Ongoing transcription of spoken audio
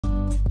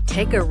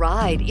Take a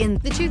ride in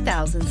the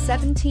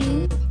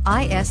 2017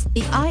 IS.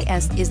 The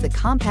IS is the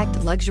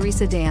compact luxury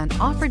sedan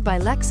offered by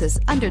Lexus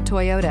under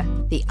Toyota.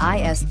 The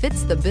IS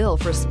fits the bill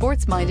for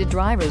sports-minded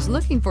drivers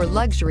looking for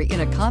luxury in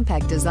a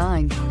compact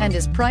design and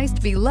is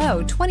priced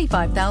below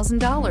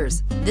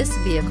 $25,000. This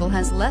vehicle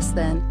has less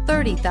than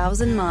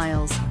 30,000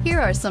 miles. Here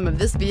are some of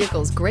this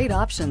vehicle's great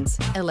options: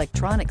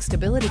 electronic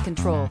stability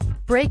control,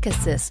 brake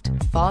assist,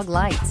 fog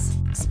lights,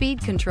 speed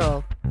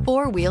control,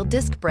 four-wheel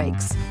disc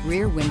brakes,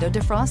 rear window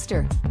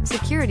defroster,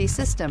 security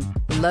system,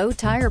 low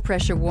tire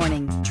pressure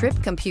warning, trip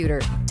computer,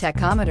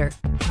 tachometer.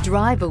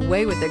 Drive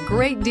away with a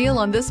great deal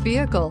on this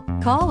vehicle.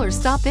 Call or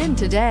stop in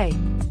today.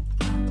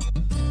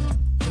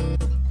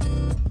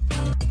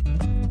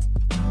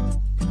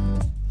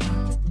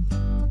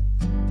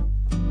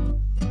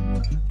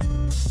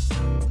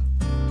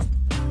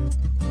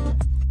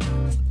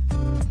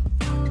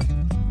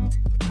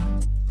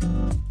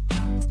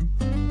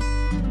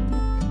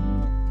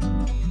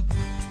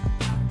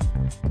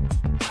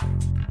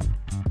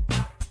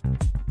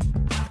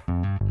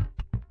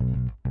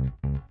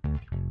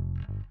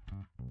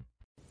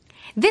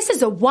 This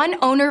is a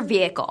one-owner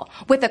vehicle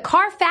with a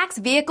CARFAX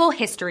Vehicle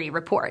History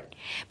Report.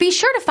 Be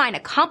sure to find a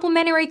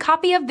complimentary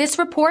copy of this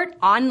report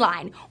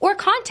online or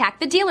contact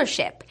the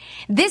dealership.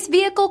 This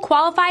vehicle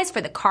qualifies for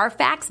the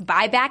CARFAX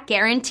Buyback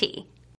Guarantee.